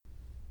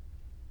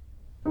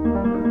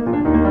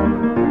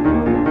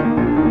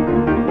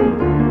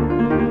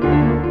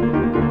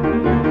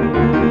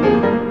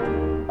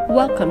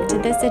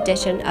this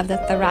edition of the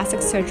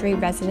Thoracic Surgery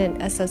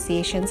Resident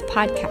Association's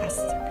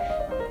podcast.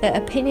 The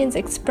opinions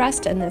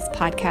expressed in this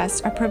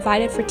podcast are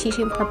provided for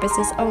teaching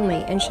purposes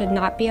only and should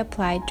not be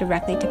applied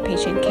directly to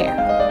patient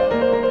care.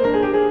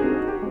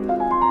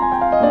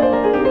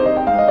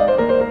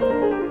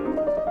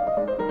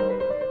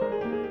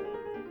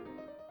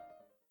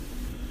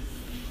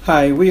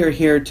 Hi, we are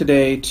here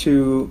today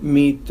to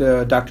meet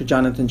Dr.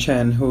 Jonathan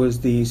Chen, who is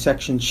the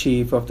Section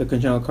Chief of the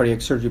Congenital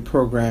Cardiac Surgery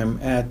Program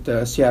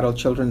at Seattle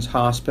Children's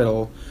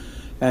Hospital,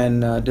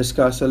 and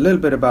discuss a little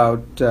bit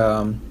about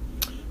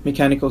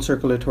mechanical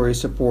circulatory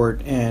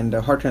support and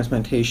heart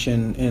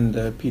transplantation in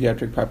the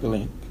pediatric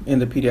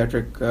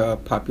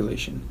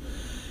population.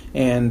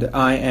 And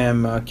I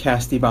am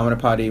Kasti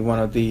Bamanapati, one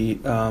of the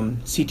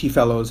CT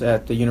fellows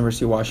at the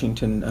University of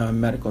Washington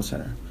Medical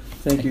Center.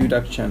 Thank you,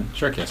 Dr. Chen.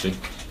 Sure, Kasti.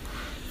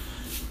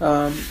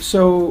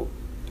 So,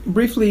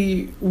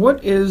 briefly,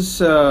 what is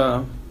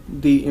the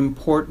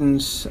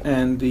importance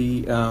and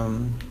the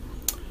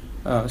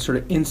sort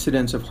of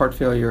incidence of heart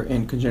failure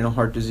and congenital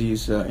heart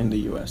disease in the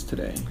U.S.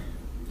 today?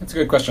 That's a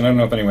good question. I don't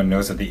know if anyone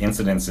knows what the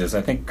incidence is.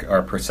 I think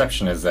our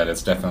perception is that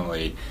it's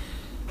definitely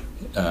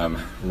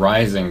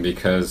rising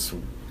because,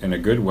 in a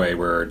good way,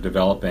 we're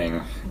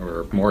developing,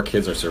 or more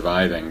kids are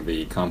surviving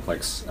the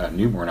complex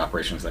newborn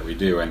operations that we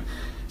do. And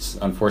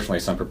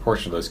unfortunately, some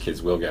proportion of those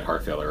kids will get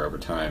heart failure over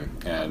time,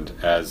 and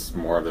as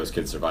more of those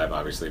kids survive,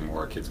 obviously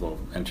more kids will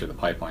enter the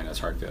pipeline as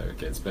heart failure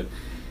kids. But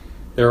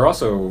there are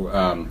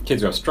also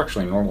kids who have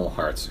structurally normal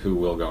hearts who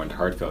will go into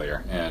heart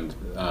failure, and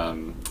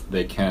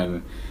they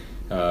can,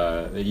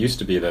 it used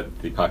to be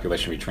that the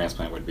population we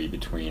transplant would be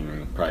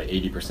between probably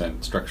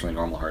 80% structurally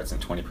normal hearts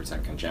and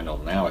 20% congenital.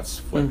 Now it's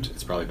flipped.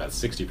 It's probably about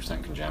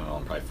 60% congenital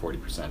and probably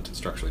 40%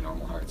 structurally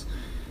normal hearts.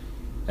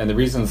 And the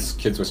reasons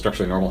kids with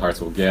structurally normal hearts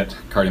will get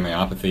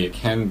cardiomyopathy, it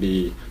can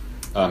be,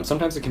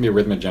 sometimes it can be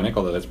arrhythmogenic,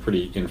 although that's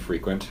pretty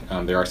infrequent.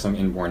 There are some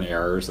inborn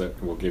errors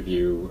that will give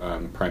you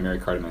primary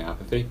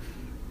cardiomyopathy.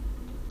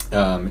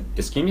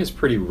 Ischemia is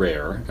pretty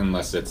rare,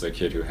 unless it's a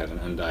kid who had an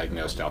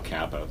undiagnosed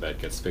Alcapa that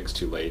gets fixed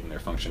too late and their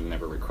function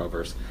never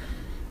recovers.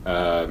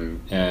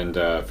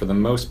 For the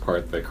most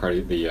part, the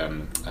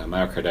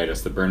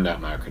myocarditis, the burned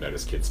out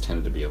myocarditis kids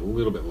tend to be a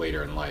little bit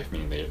later in life,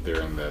 meaning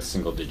they're in the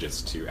single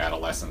digits to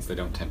adolescence. They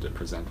don't tend to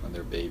present when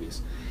they're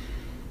babies.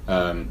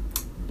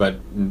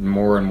 But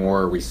more and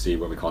more we see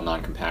what we call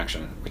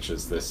non-compaction, which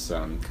is this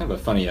kind of a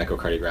funny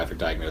echocardiographic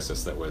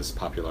diagnosis that was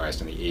popularized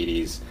in the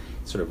 80s.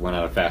 It sort of went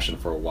out of fashion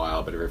for a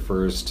while, but it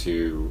refers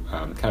to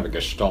kind of a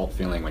gestalt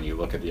feeling when you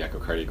look at the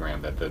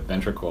echocardiogram that the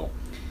ventricle,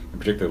 in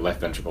particular the left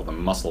ventricle, the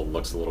muscle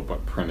looks a little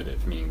bit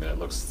primitive, meaning that it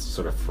looks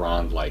sort of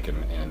frond-like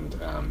and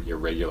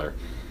irregular.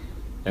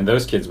 And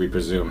those kids, we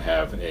presume,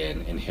 have an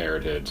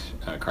inherited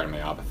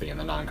cardiomyopathy, and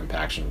the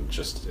non-compaction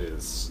just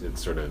is, it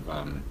sort of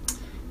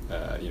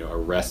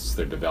arrests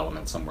their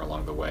development somewhere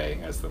along the way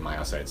as the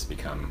myocytes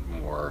become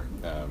more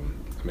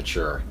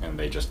mature, and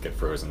they just get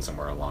frozen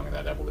somewhere along in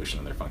that evolution,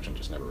 and their function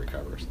just never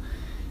recovers.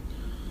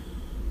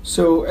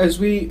 So as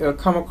we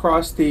come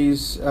across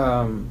these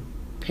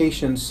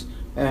patients,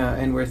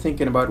 and we're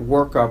thinking about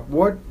workup,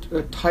 what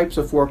types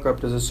of workup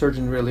does a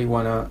surgeon really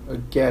want to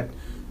get?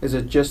 Is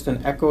it just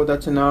an echo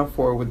that's enough,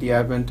 or with the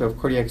advent of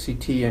cardiac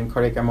CT and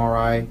cardiac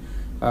MRI,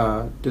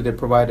 do they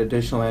provide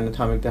additional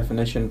anatomic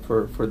definition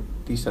for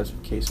these types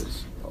of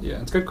cases? Yeah,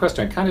 it's a good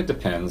question. It kind of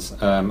depends.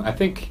 I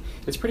think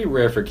it's pretty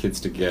rare for kids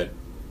to get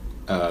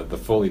the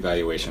full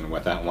evaluation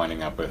without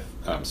winding up with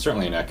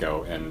certainly an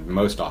echo and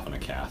most often a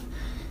cath.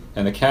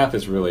 And the cath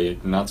is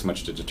really not so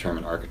much to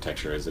determine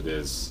architecture as it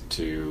is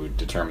to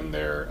determine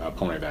their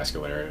pulmonary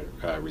vascular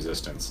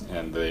resistance.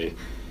 And the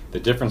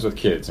difference with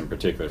kids, in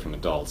particular from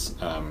adults,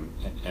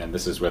 and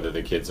this is whether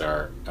the kids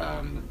are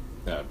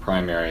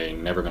primary,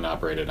 never been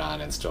operated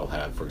on, and still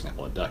have, for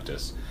example, a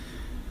ductus,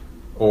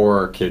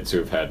 or kids who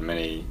have had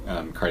many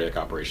cardiac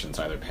operations,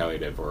 either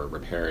palliative or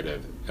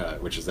reparative,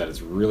 which is that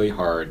it's really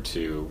hard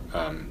to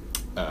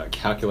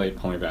calculate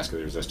pulmonary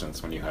vascular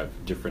resistance when you have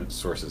different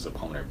sources of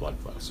pulmonary blood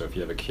flow. So if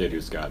you have a kid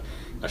who's got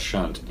a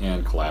shunt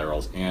and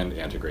collaterals and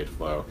antegrade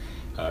flow,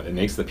 it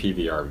makes the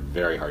PVR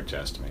very hard to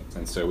estimate.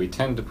 And so we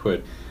tend to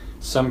put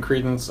some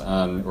credence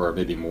on, or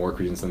maybe more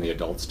credence than the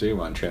adults do,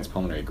 on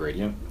transpulmonary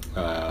gradient,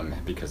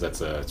 because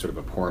that's a sort of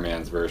a poor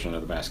man's version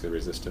of the vascular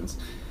resistance.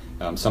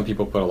 Some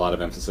people put a lot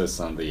of emphasis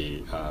on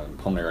the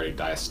pulmonary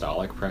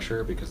diastolic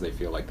pressure because they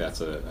feel like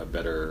that's a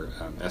better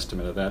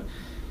estimate of that.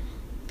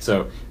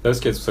 So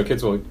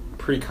kids will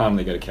pretty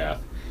commonly get a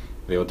cath.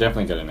 They will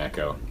definitely get an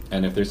echo.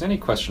 And if there's any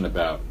question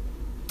about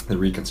the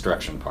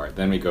reconstruction part,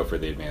 then we go for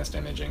the advanced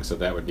imaging. So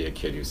that would be a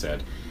kid who's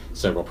had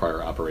several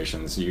prior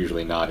operations,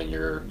 usually not in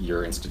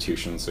your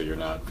institution, so you're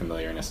not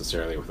familiar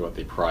necessarily with what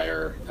the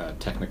prior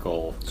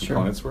technical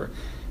components were.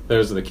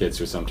 Those are the kids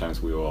who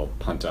sometimes we will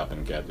punt up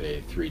and get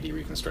a 3D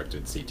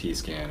reconstructed CT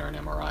scan or an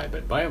MRI,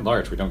 but by and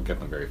large we don't get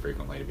them very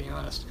frequently, to be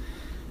honest.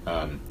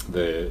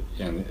 The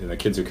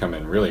kids who come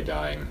in really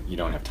dying, you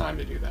don't have time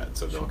to do that,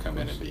 so they'll come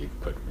in and be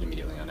put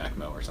immediately on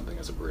ECMO or something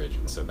as a bridge,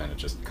 and so then it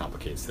just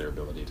complicates their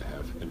ability to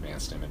have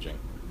advanced imaging.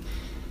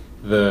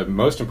 The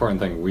most important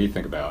thing we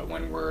think about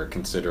when we're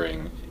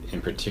considering,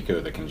 in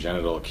particular, the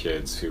congenital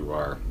kids who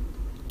are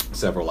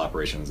several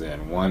operations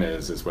in, one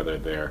is whether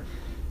their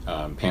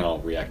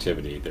panel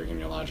reactivity, their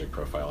immunologic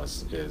profile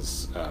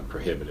is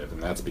prohibitive,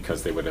 and that's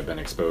because they would have been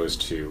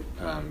exposed to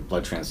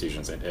blood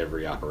transfusions at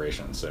every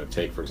operation. So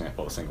take, for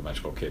example, a single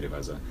ventricle kid who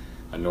has a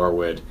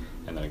Norwood,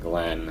 and then a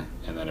Glenn,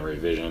 and then a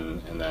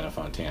Revision, and then a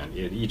Fontan.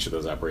 At each of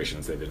those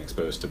operations, they've been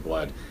exposed to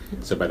blood.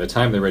 So by the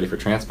time they're ready for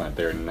transplant,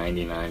 they're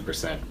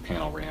 99%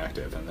 panel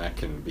reactive, and that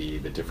can be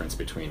the difference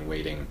between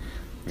waiting,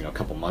 a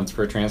couple months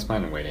for a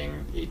transplant and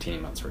waiting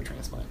 18 months for a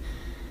transplant.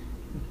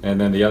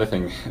 And then the other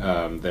thing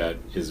that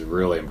is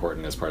really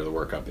important as part of the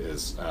workup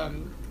is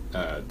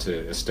to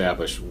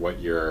establish what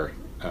your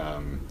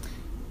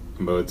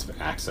modes of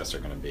access are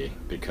going to be,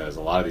 because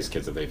a lot of these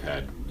kids, if they've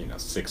had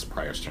 6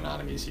 prior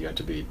sternotomies, you have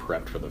to be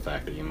prepped for the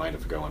fact that you might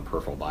have to go on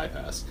peripheral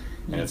bypass.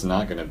 And it's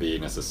not going to be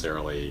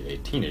necessarily a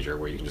teenager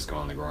where you can just go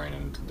on the groin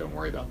and don't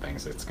worry about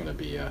things. It's going to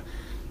be a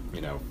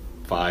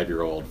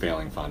 5-year-old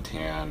failing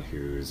Fontan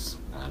who's,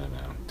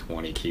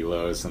 20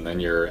 kilos, and then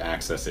your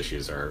access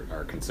issues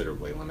are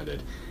considerably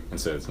limited. And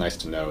so it's nice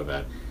to know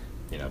that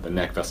the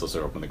neck vessels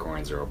are open, the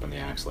groins are open, the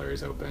axillary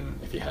is open.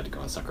 If you had to go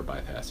on sucker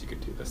bypass, you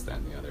could do this, that,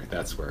 and the other.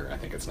 That's where I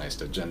think it's nice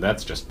to, and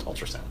that's just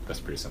ultrasound.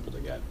 That's pretty simple to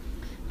get.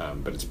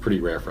 But it's pretty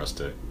rare for us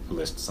to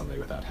list somebody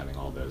without having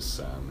all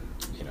those,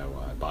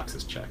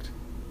 boxes checked.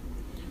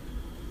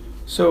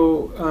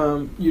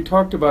 So you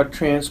talked about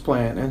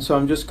transplant, and so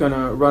I'm just going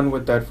to run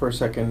with that for a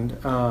second.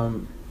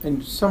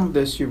 And some of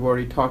this you've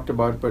already talked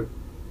about, but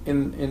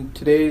in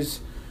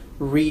today's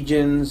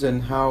regions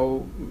and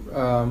how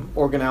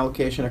organ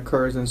allocation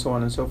occurs and so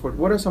on and so forth,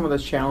 what are some of the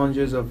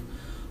challenges of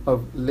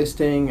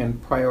listing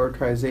and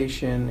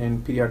prioritization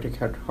in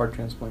pediatric heart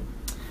transplant?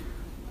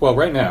 Well,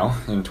 right now,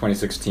 in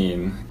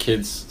 2016,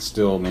 kids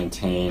still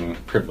maintain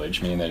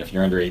privilege, meaning that if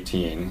you're under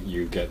 18,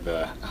 you get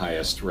the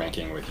highest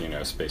ranking with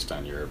UNOS based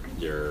on your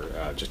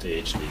just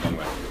age to begin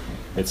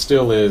with. It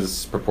still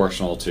is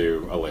proportional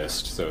to a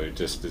list, so it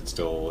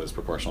still is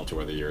proportional to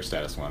whether you're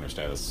status 1 or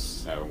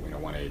status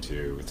 1A,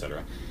 2,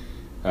 etc.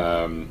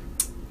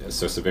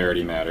 So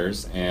severity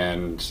matters,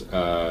 and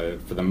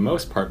for the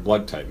most part,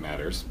 blood type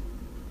matters.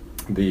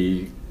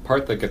 The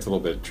part that gets a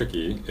little bit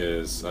tricky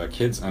is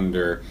kids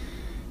under,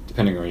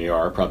 depending on where you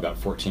are, probably about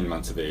 14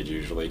 months of age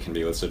usually, can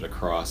be listed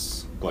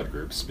across blood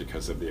groups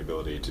because of the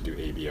ability to do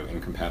ABO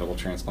incompatible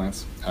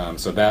transplants.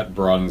 So that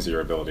broadens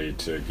your ability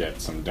to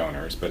get some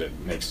donors, but it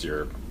makes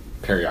your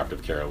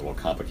perioperative care a little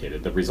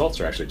complicated. The results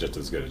are actually just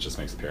as good, it just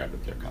makes the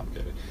perioperative care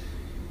complicated.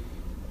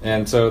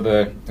 And so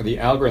the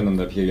algorithm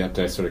that you have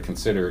to sort of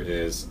consider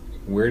is,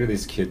 where do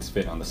these kids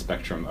fit on the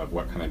spectrum of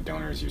what kind of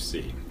donors you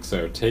see?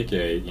 So take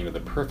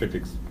the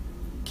perfect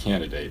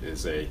candidate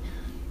is a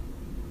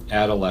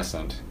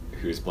adolescent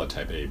who's blood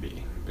type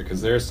AB,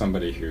 because there's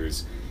somebody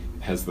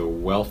has the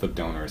wealth of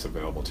donors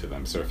available to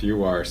them. So if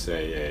you are,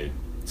 say, a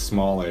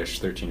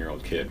smallish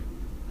 13-year-old kid,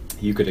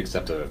 you could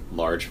accept a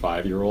large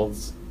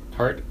 5-year-old's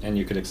heart, and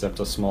you could accept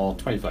a small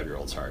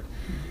 25-year-old's heart.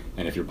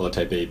 And if you're blood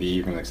type AB,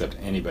 you can accept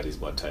anybody's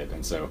blood type.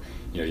 And so,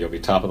 you'll be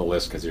top of the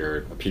list because you're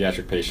a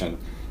pediatric patient.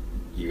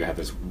 You have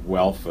this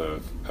wealth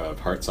of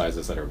heart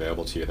sizes that are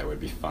available to you that would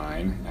be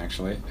fine,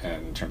 actually,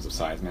 and in terms of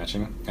size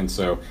matching. And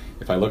so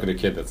if I look at a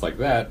kid that's like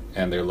that,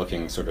 and they're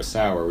looking sort of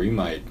sour, we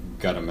might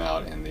gut them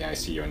out in the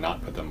ICU and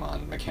not put them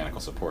on mechanical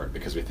support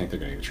because we think they're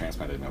going to get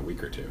transplanted in a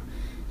week or two.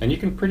 And you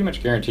can pretty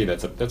much guarantee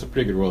that's a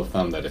pretty good rule of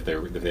thumb that if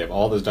they have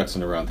all those ducks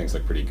in a row and things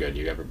look pretty good,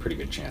 you have a pretty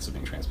good chance of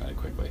being transplanted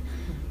quickly.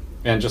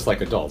 And just like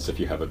adults, if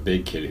you have a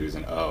big kid who's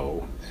an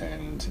O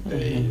and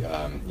they,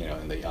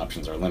 and the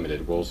options are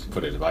limited, we'll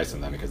put a device in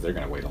them because they're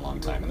going to wait a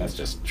long time, and that's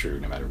just true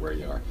no matter where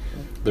you are.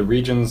 The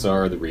regions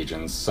are the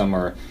regions. Some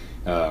are,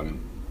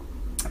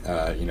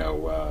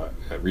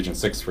 Region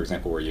 6, for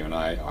example, where you and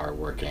I are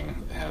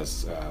working,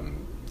 has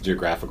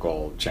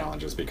geographical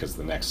challenges because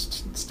the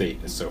next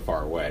state is so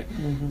far away.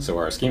 So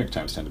our ischemic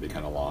times tend to be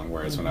kind of long,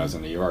 whereas when I was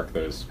in New York,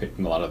 a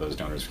lot of those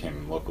donors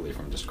came locally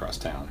from just across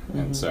town.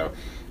 And so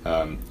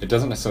it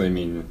doesn't necessarily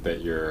mean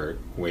that you're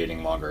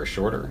waiting longer or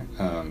shorter,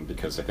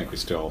 because I think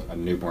a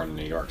newborn in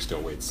New York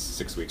still waits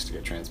 6 weeks to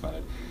get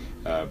transplanted.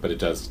 But it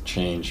does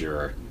change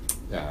your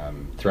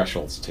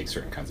thresholds to take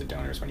certain kinds of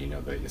donors when you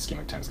know the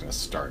ischemic time is going to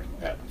start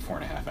at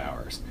 4.5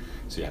 hours.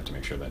 So you have to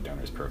make sure that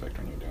donor is perfect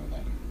when you're doing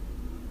that.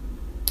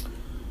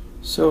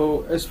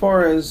 So as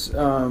far as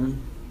a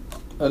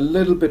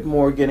little bit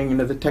more getting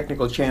into the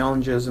technical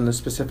challenges and the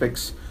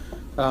specifics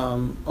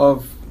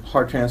of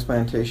heart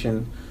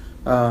transplantation,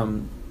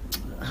 what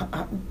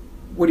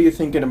are you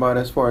thinking about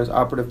as far as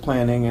operative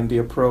planning and the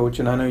approach?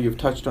 And I know you've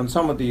touched on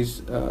some of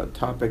these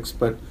topics,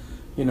 but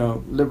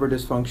liver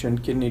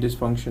dysfunction, kidney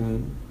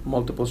dysfunction,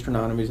 multiple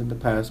sternotomies in the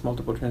past,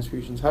 multiple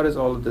transfusions. How does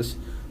all of this,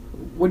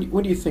 what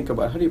do you think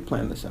about? How do you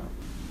plan this out?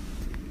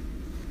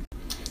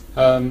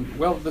 Some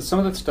of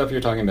the stuff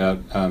you're talking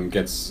about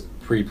gets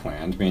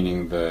pre-planned,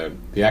 meaning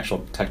the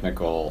actual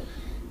technical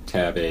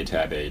tab A,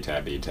 tab A,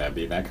 tab B, tab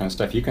B, that kind of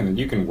stuff. You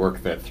can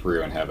work that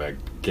through and have a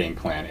game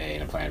plan A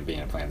and a plan B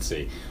and a plan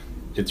C.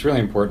 it's really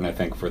important, I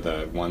think, for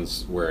the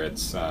ones where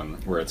it's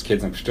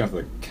kids, and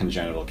particularly the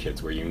congenital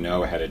kids, where you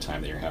know ahead of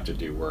time that you're going to have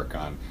to do work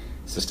on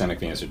systemic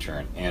venous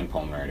return and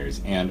pulmonary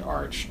arteries and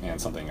arch and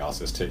something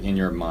else, is to, in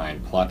your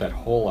mind, plot that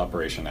whole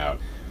operation out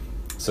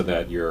so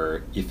that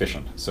you're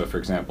efficient. So, for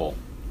example,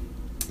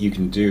 you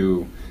can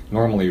do,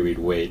 normally we'd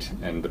wait,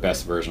 and the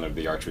best version of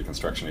the arch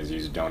reconstruction is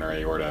use donor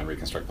aorta and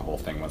reconstruct the whole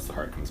thing once the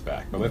heart comes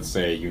back. But let's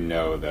say you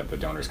know that the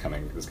donor is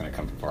going to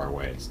come from far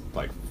away,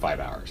 like 5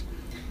 hours.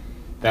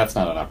 That's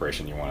not an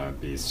operation you want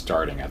to be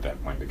starting at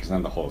that point, because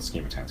then the whole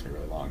ischemic time is going to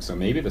be really long. So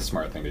maybe the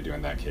smart thing to do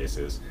in that case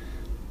is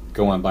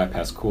go on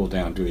bypass, cool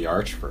down, do the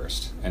arch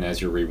first, and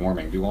as you're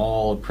rewarming, do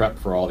all prep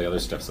for all the other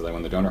stuff so that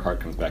when the donor heart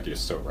comes back, you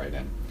just sew it right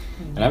in.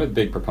 Mm-hmm. And I'm a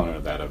big proponent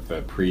of that, of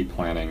the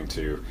pre-planning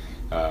to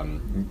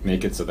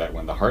make it so that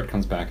when the heart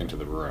comes back into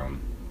the room,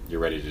 you're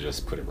ready to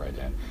just put it right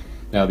in.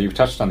 Now, you've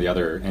touched on the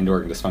other end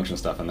organ dysfunction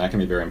stuff, and that can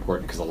be very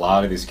important because a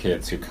lot of these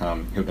kids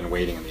who've been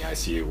waiting in the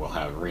ICU will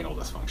have renal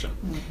dysfunction.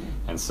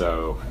 Mm-hmm. And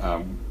so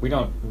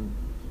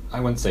I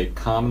wouldn't say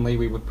commonly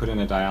we would put in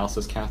a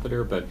dialysis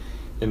catheter, but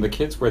in the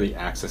kids where the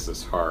axis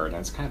is hard, and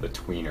it's kind of the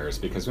tweeners,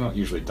 because we don't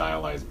usually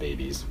dialyze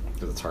babies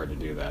because it's hard to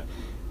do that.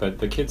 But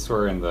the kids who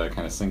are in the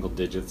kind of single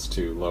digits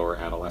to lower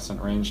adolescent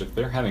range, if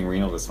they're having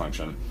renal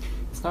dysfunction,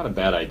 it's not a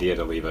bad idea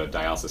to leave a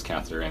dialysis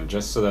catheter in,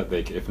 just so that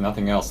they, if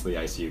nothing else, the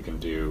ICU can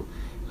do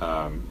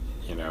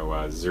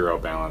zero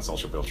balance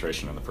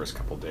ultrafiltration in the first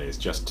couple of days,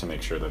 just to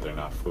make sure that they're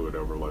not fluid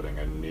overloading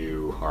a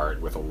new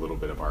heart with a little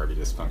bit of RV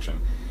dysfunction.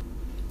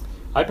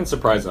 I've been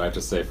surprised, I have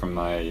to say, from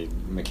my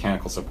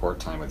mechanical support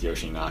time with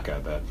Yoshi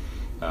Naka,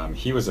 that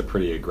he was a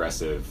pretty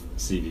aggressive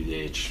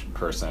CVVH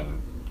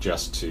person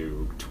just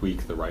to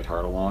tweak the right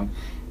heart along.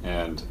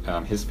 And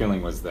his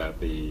feeling was that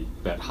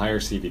that higher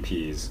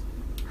CVPs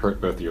hurt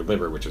both your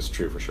liver, which is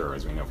true for sure,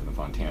 as we know from the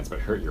Fontans, but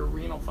hurt your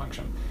renal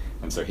function.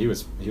 And so he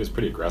was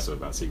pretty aggressive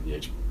about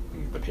CVVH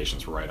the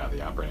patients right out of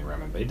the operating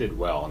room, and they did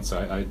well. And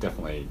so I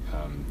definitely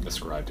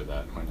ascribe to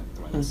that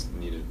when it's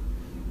needed.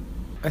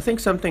 I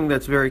think something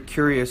that's very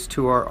curious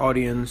to our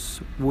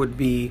audience would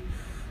be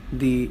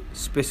the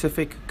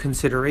specific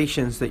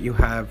considerations that you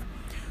have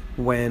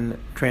when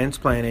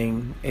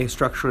transplanting a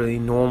structurally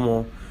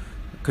normal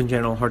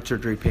congenital heart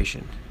surgery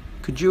patient.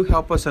 Could you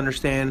help us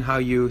understand how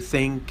you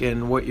think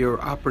and what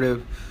your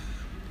operative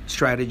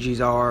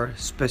strategies are,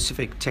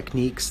 specific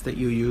techniques that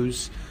you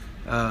use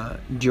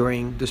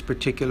during this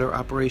particular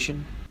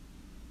operation?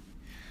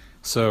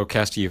 So,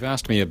 Casti, you've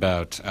asked me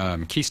about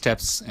key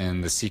steps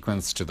in the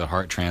sequence to the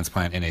heart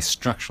transplant in a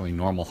structurally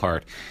normal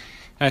heart.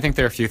 And I think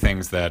there are a few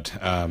things that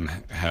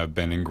have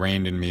been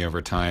ingrained in me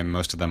over time.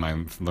 Most of them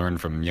I've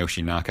learned from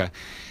Yoshi Naka.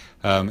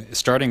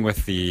 Starting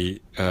with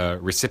the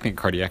recipient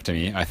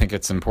cardiectomy, I think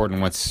it's important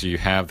once you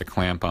have the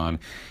clamp on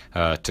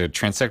to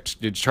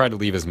transect, try to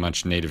leave as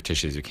much native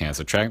tissue as you can.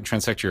 So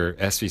transect your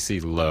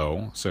SVC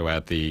low, so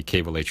at the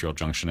cable atrial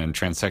junction, and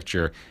transect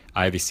your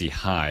IVC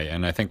high.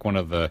 And I think one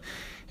of the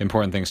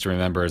important things to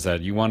remember is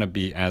that you want to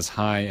be as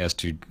high as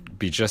to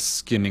be just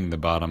skimming the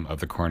bottom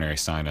of the coronary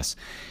sinus.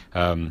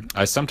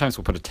 I sometimes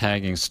will put a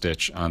tagging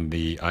stitch on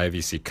the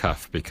IVC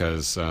cuff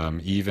because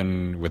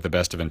even with the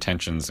best of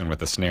intentions and with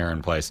the snare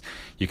in place,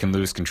 you can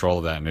lose control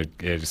of that, and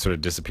it sort of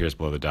disappears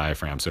below the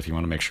diaphragm. So if you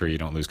want to make sure you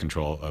don't lose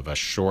control of a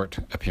short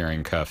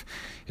appearing cuff,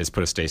 is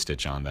put a stay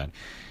stitch on that.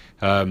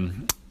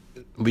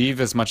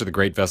 Leave as much of the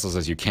great vessels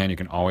as you can. You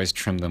can always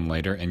trim them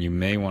later, and you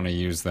may want to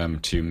use them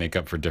to make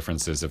up for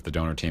differences if the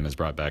donor team has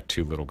brought back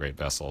too little great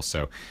vessels.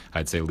 So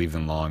I'd say leave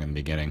them long in the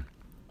beginning.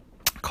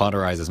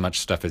 Cauterize as much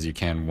stuff as you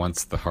can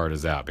once the heart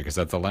is out, because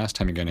that's the last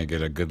time you're going to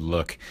get a good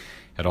look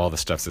at all the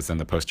stuff that's in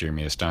the posterior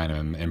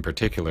mediastinum, in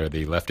particular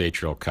the left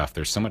atrial cuff.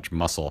 There's so much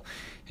muscle,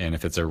 and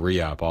if it's a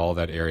re-op, all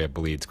that area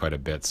bleeds quite a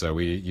bit. So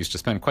we used to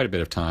spend quite a bit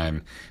of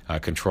time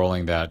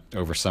controlling that,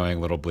 over sewing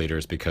little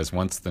bleeders, because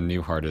once the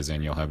new heart is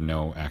in, you'll have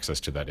no access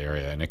to that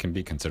area, and it can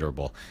be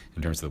considerable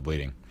in terms of the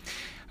bleeding.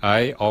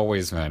 I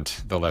always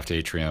vent the left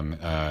atrium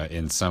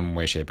in some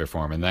way, shape, or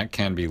form, and that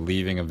can be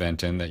leaving a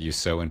vent in that you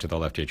sew into the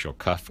left atrial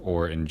cuff,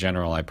 or in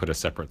general, I put a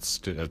separate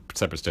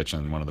stitch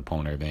in one of the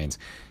pulmonary veins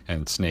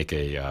and snake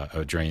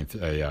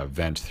a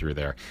vent through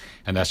there.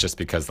 And that's just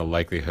because the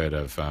likelihood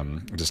of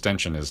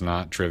distension is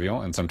not trivial,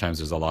 and sometimes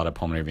there's a lot of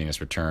pulmonary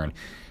venous return,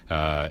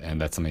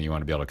 and that's something you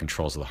want to be able to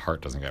control so the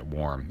heart doesn't get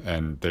warm.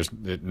 And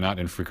not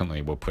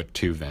infrequently we'll put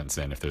 2 vents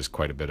in if there's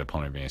quite a bit of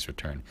pulmonary venous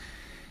return.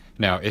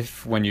 Now,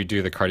 if when you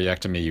do the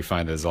cardiectomy you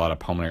find there's a lot of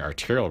pulmonary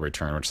arterial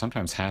return, which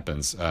sometimes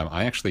happens,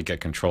 I actually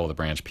get control of the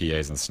branch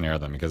PAs and snare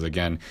them, because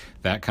again,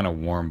 that kind of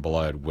warm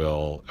blood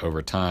will,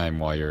 over time,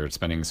 while you're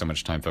spending so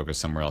much time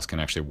focused somewhere else, can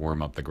actually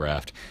warm up the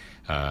graft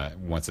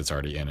once it's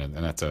already in it,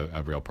 and that's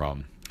a real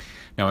problem.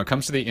 Now, when it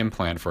comes to the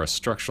implant for a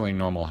structurally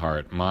normal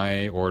heart,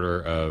 my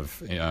order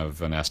of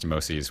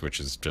anastomoses, which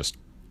is just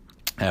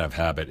out of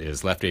habit,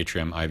 is left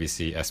atrium,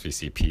 IVC,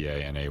 SVC,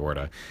 PA, and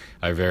aorta.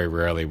 I very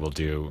rarely will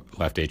do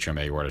left atrium,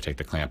 aorta, take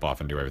the clamp off,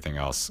 and do everything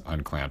else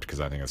unclamped,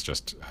 because I think it's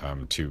just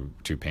too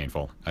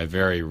painful. I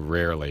very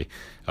rarely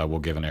will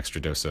give an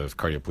extra dose of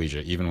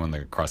cardioplegia, even when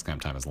the cross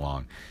clamp time is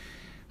long.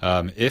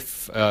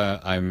 If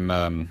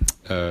I'm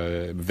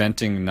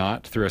venting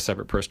not through a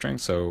separate purse string,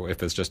 so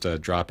if it's just a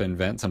drop-in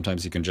vent,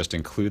 sometimes you can just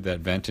include that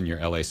vent in your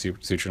LA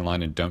suture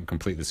line and don't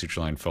complete the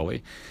suture line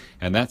fully.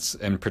 And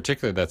in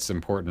particular, that's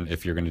important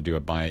if you're going to do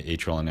a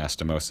biatrial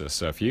anastomosis.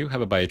 So if you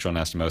have a biatrial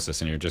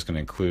anastomosis and you're just going to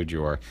include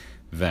your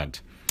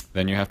vent,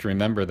 then you have to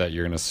remember that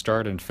you're going to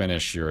start and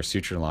finish your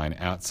suture line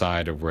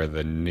outside of where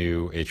the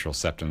new atrial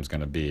septum is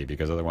going to be,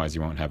 because otherwise you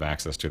won't have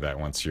access to that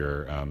once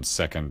your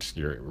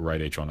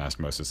right atrial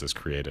anastomosis is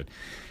created.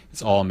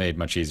 It's all made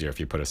much easier if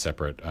you put a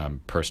separate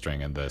purse string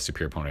in the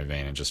superior pulmonary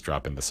vein and just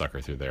drop in the sucker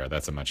through there.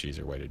 That's a much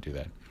easier way to do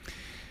that.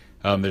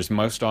 There's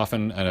most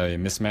often a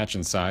mismatch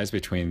in size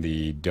between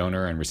the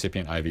donor and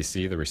recipient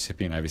IVC. The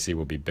recipient IVC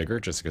will be bigger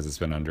just because it's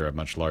been under a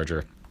much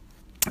larger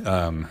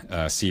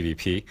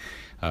CVP,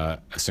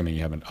 assuming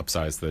you haven't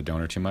upsized the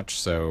donor too much.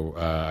 So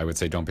I would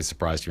say don't be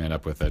surprised if you end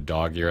up with a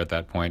dog ear at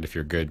that point. If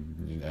you're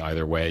good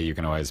either way, you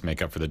can always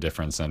make up for the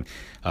difference and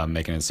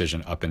make an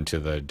incision up into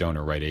the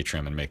donor right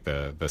atrium and make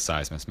the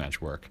size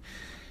mismatch work.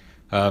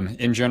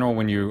 In general,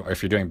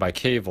 if you're doing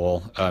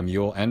bicaval,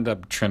 you'll end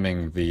up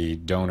trimming the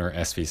donor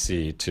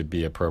SVC to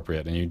be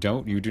appropriate, and you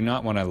do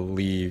not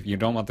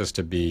want this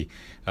to be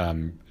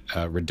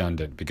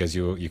redundant, because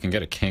you can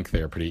get a kink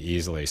there pretty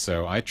easily.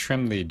 So I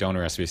trim the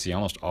donor SVC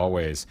almost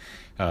always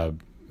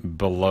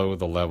below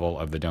the level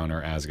of the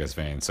donor azygos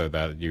vein, so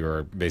that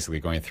you're basically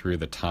going through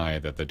the tie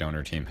that the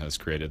donor team has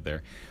created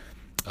there.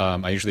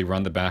 I usually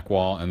run the back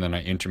wall, and then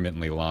I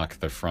intermittently lock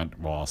the front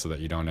wall so that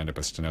you don't end up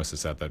with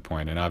stenosis at that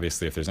point. And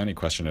obviously, if there's any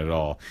question at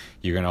all,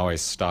 you can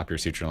always stop your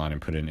suture line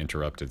and put in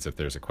interrupteds if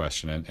there's a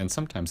question. And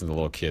sometimes in the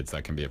little kids,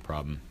 that can be a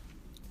problem.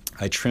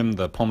 I trim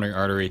the pulmonary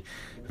artery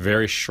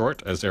very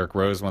short, as Eric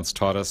Rose once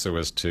taught us, so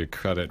as to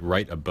cut it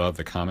right above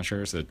the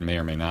commissures. It may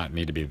or may not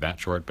need to be that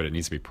short, but it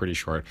needs to be pretty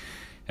short.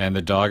 And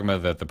the dogma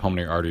that the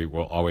pulmonary artery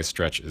will always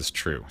stretch is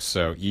true.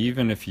 So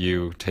even if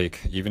your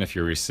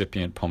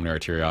recipient pulmonary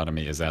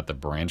arteriotomy is at the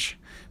branch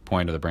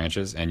point of the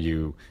branches and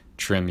you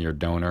trim your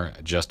donor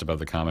just above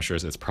the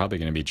commissures, it's probably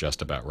going to be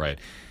just about right.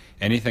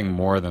 Anything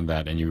more than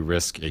that, and you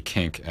risk a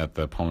kink at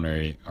the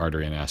pulmonary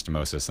artery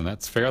anastomosis, and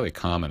that's fairly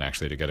common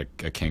actually to get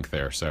a kink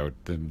there. So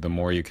the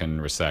more you can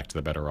resect,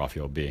 the better off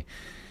you'll be.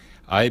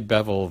 I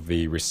bevel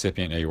the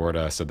recipient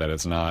aorta so that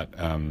it's not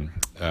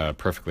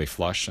perfectly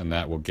flush, and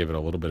that will give it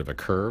a little bit of a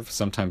curve.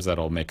 Sometimes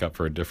that'll make up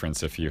for a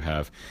difference if you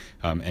have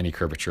any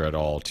curvature at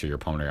all to your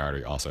pulmonary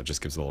artery also. It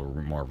just gives a little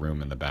more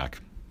room in the back.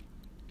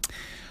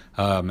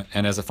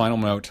 And as a final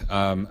note,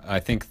 I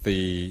think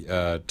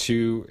the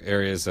two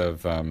areas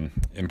of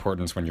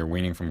importance when you're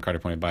weaning from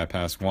cardiopulmonary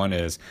bypass, one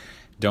is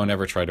don't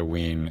ever try to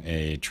wean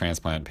a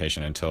transplant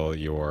patient until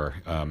your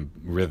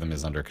rhythm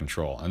is under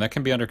control. And that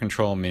can be under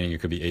control, meaning you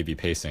could be AV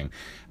pacing.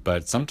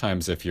 But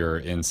sometimes if you're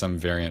in some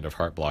variant of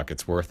heart block,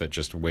 it's worth it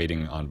just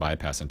waiting on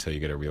bypass until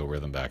you get a real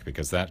rhythm back,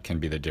 because that can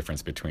be the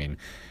difference between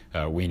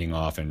weaning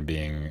off and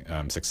being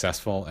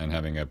successful and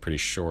having a pretty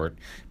short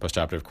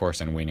postoperative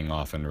course, and weaning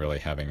off and really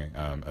having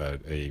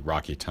a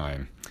rocky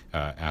time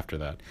after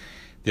that.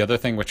 The other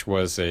thing, which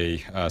was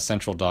a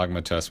central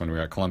dogma to us when we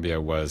were at Columbia,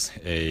 was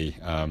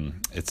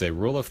it's a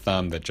rule of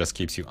thumb that just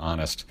keeps you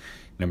honest.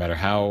 No matter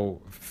how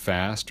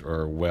fast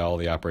or well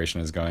the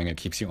operation is going, it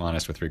keeps you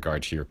honest with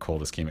regard to your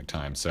cold ischemic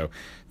time. So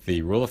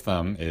the rule of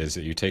thumb is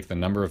that you take the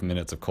number of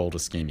minutes of cold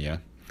ischemia,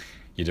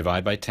 you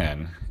divide by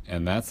 10,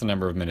 and that's the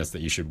number of minutes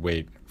that you should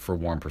wait for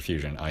warm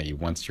perfusion, i.e.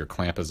 once your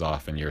clamp is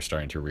off and you're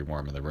starting to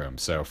rewarm in the room.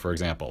 So, for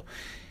example,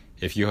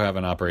 if you have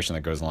an operation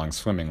that goes along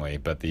swimmingly,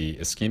 but the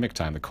ischemic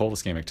time, the cold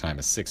ischemic time,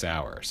 is 6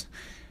 hours.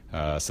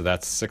 So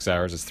that's 6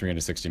 hours is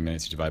 360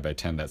 minutes. You divide by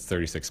 10, that's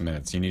 36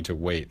 minutes. You need to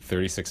wait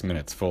 36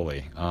 minutes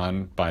fully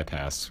on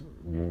bypass,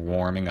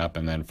 warming up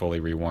and then fully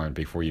rewarmed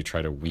before you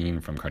try to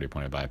wean from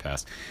cardiopulmonary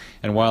bypass.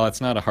 And while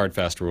it's not a hard,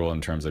 fast rule in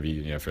terms of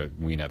if you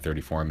wean at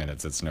 34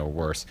 minutes, it's no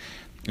worse.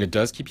 It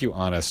does keep you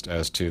honest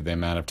as to the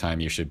amount of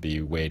time you should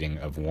be waiting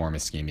of warm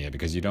ischemia,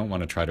 because you don't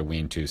want to try to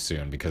wean too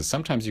soon, because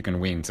sometimes you can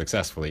wean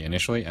successfully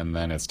initially and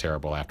then it's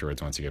terrible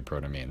afterwards once you get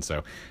protamine.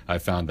 So I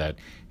found that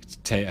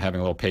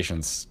having a little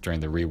patience during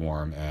the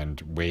rewarm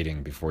and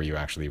waiting before you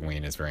actually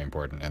wean is very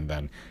important, and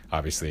then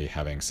obviously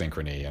having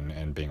synchrony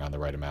and being on the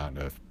right amount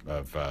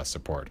of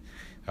support,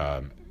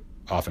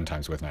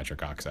 oftentimes with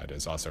nitric oxide,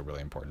 is also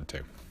really important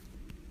too.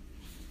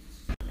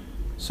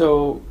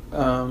 So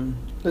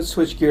let's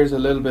switch gears a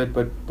little bit,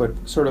 but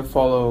sort of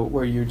follow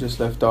where you just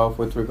left off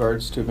with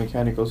regards to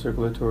mechanical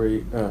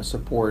circulatory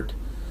support.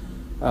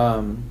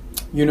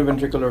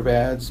 Univentricular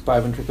VADs,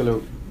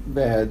 biventricular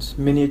VADs,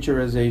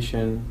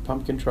 miniaturization,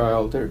 pumpkin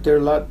trial.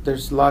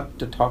 There's a lot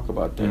to talk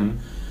about there.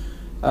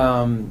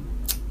 Mm-hmm.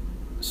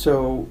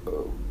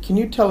 So can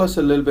you tell us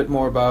a little bit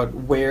more about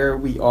where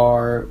we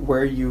are,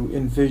 where you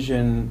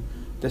envision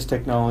this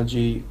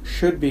technology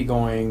should be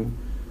going,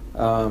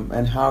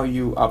 and how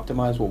you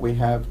optimize what we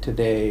have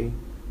today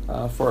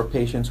for our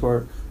patients who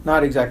are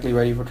not exactly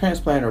ready for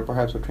transplant, or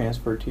perhaps are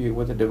transferred to you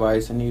with a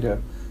device and need to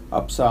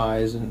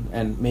upsize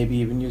and maybe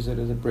even use it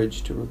as a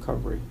bridge to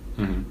recovery?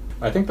 Mm-hmm.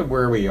 I think the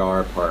where we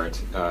are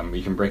part,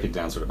 you can break it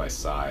down sort of by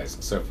size.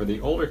 So for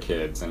the older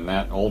kids, and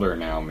that older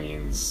now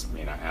means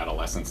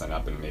adolescence and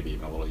up, and maybe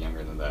even a little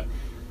younger than that,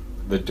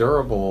 the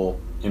durable,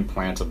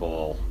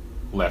 implantable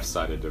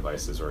left-sided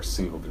devices or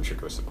single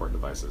ventricular support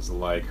devices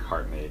like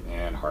HeartMate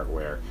and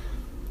HeartWare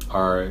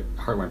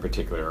HeartWare in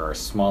particular are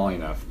small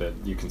enough that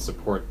you can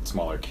support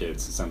smaller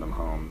kids, send them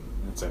home,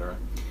 etc.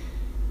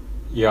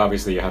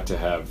 Obviously you have to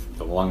have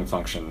the lung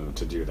function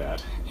to do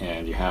that,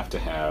 and you have to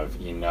have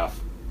enough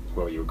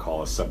what you would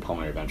call a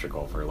subpulmonary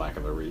ventricle, for lack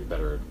of a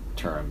better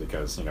term,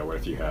 because what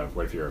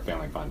if you're a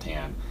failing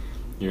Fontan,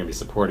 you're going to be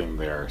supporting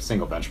their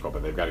single ventricle,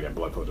 but they've got to get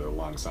blood flow to the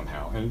lung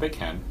somehow, and they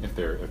can if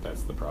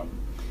that's the problem.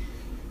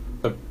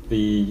 But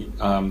the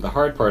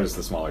hard part is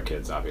the smaller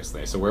kids,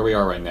 obviously. So where we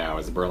are right now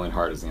is the Berlin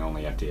Heart is the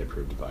only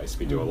FDA-approved device.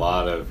 We use a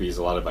lot of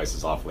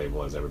devices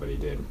off-label, as everybody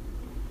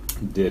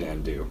did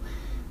and do.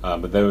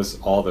 But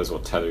all those will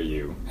tether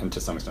you, and to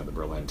some extent the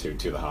Berlin too,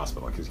 to the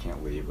hospital, because you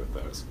can't leave with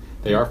those.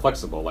 They are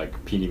flexible,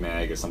 like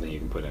PD-MAG is something you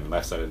can put in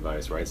left-sided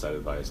device, right-sided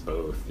device,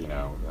 both.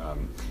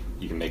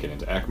 You can make it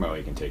into ECMO,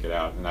 you can take it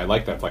out, and I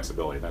like that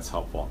flexibility. That's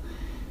helpful.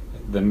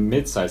 The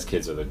mid-sized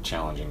kids are the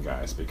challenging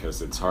guys,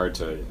 because it's hard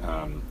to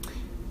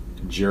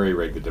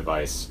jury-rig the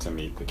device to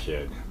meet the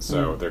kid.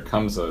 So there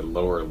comes a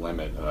lower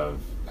limit of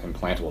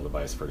implantable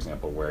device, for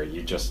example, where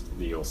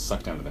you'll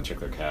suck down the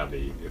ventricular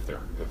cavity if the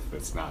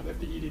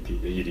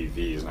EDV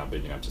is not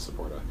big enough to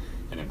support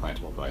an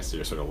implantable device. So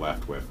you're sort of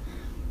left with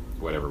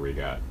whatever we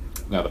got.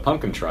 Now the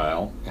Pumpkin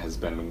trial has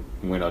been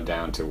winnowed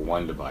down to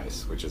one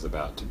device, which is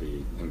about to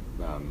be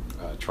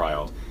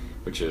trialed,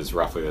 which is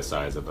roughly the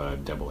size of a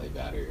AA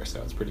battery or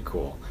so. It's pretty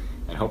cool,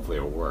 and hopefully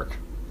it will work.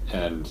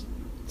 And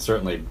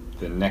certainly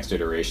the next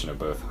iteration of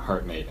both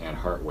HeartMate and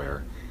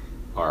HeartWare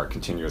are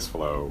continuous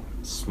flow,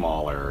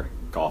 smaller,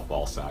 golf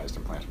ball sized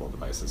implantable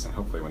devices, and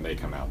hopefully when they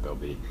come out they'll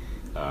be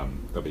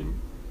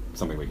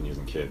something we can use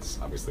in kids.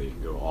 Obviously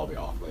it'll all be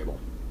off label.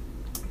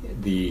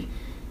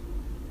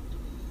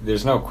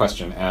 There's no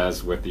question,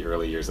 as with the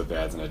early years of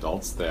VADs in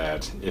adults,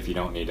 that if you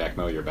don't need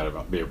ECMO, you're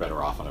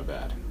better off on a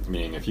VAD.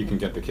 Meaning if you can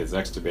get the kids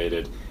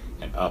extubated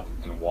and up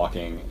and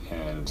walking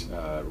and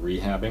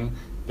rehabbing,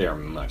 they are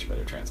much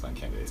better transplant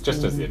candidates,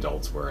 just as the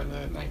adults were in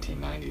the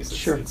 1990s.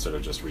 It's sort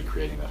of just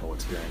recreating that whole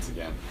experience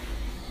again.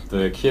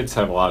 The kids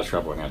have a lot of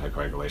trouble with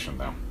anticoagulation,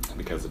 though,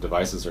 because the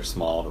devices are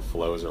small, the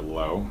flows are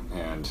low,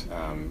 and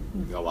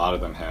a lot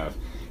of them have.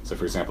 So,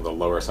 for example, the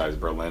lower size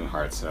Berlin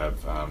hearts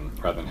have,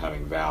 rather than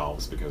having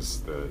valves,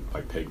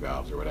 like pig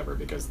valves or whatever,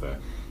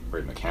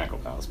 or mechanical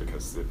valves,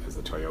 because as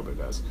the Toyoba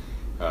does,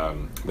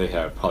 they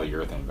have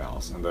polyurethane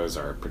valves, and those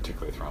are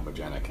particularly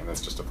thrombogenic, and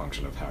that's just a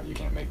function of how you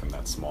can't make them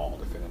that small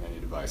to fit in any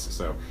device.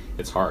 So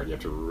it's hard. You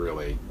have to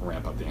really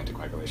ramp up the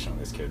anticoagulation on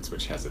these kids,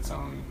 which has its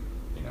own,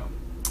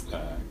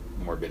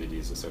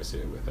 morbidities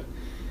associated with it.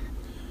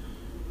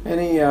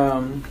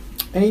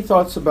 Any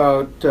thoughts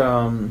about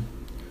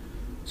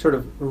sort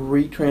of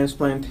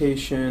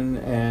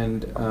retransplantation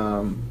and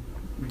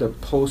the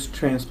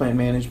post-transplant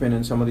management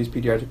in some of these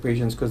pediatric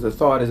patients? Because the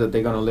thought is that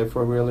they're going to live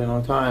for a really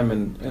long time,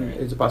 and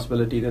it's a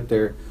possibility that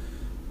their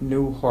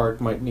new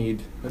heart might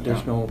need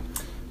additional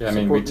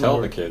support. We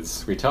tell the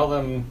kids,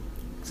 them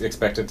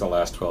expect it to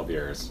last 12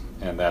 years,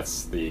 and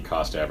that's the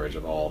cost average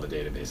of all the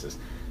databases.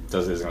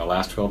 Is it going to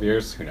last 12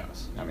 years? Who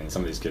knows?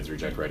 Some of these kids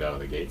reject right out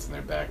of the gates, and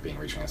they're back being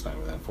retransplanted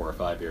within 4 or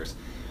 5 years.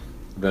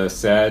 The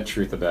sad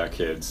truth about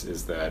kids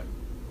is that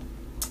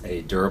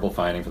a durable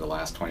finding for the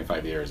last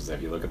 25 years is that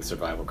if you look at the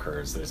survival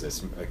curves, there's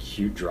this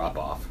acute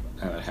drop-off,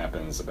 and it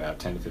happens about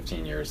 10 to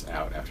 15 years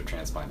out after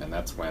transplant, and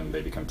that's when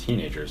they become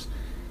teenagers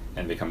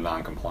and become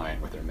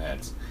non-compliant with their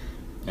meds.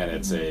 And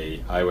it's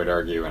I would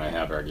argue, and I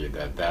have argued,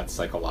 that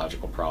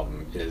psychological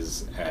problem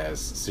is as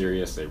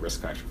serious a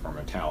risk factor for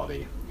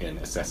mortality in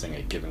assessing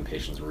a given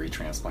patient's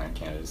retransplant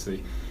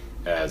candidacy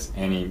as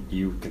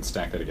you can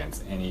stack that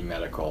against any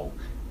medical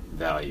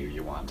value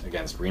you want,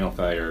 against renal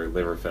failure,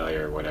 liver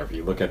failure, whatever.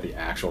 You look at the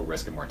actual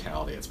risk of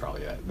mortality, it's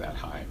probably that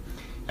high.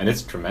 And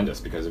it's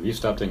tremendous, because if you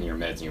stop taking your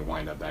meds and you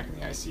wind up back in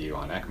the ICU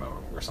on ECMO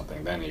or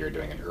something, then you're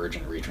doing an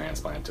urgent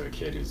retransplant to a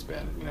kid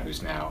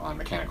who's now on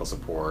mechanical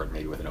support,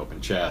 maybe with an open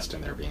chest,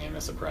 and they're being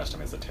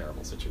immunosuppressed. It's a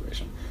terrible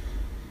situation.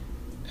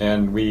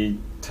 And we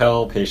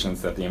tell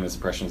patients that the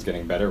immunosuppression is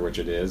getting better, which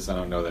it is. I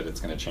don't know that it's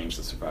going to change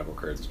the survival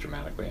curves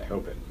dramatically. I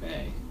hope it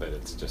may, but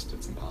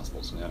it's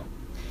impossible to know.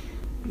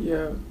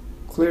 Yeah.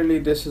 Clearly,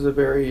 this is a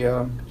very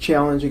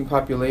challenging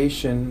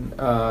population,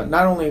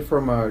 not only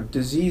from a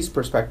disease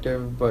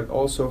perspective, but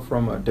also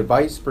from a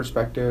device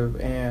perspective,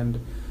 and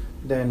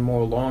then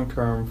more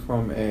long-term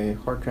from a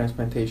heart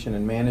transplantation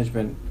and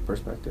management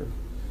perspective.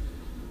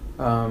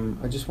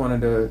 I just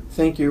wanted to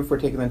thank you for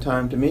taking the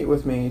time to meet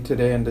with me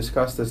today and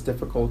discuss this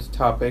difficult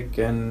topic,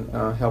 and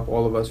help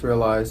all of us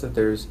realize that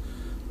there's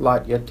a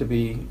lot yet to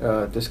be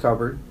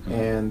discovered,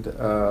 and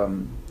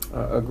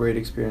a great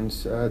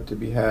experience to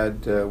be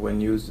had when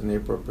used in the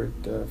appropriate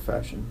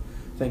fashion.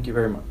 Thank you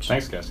very much.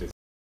 Thanks, Cassie.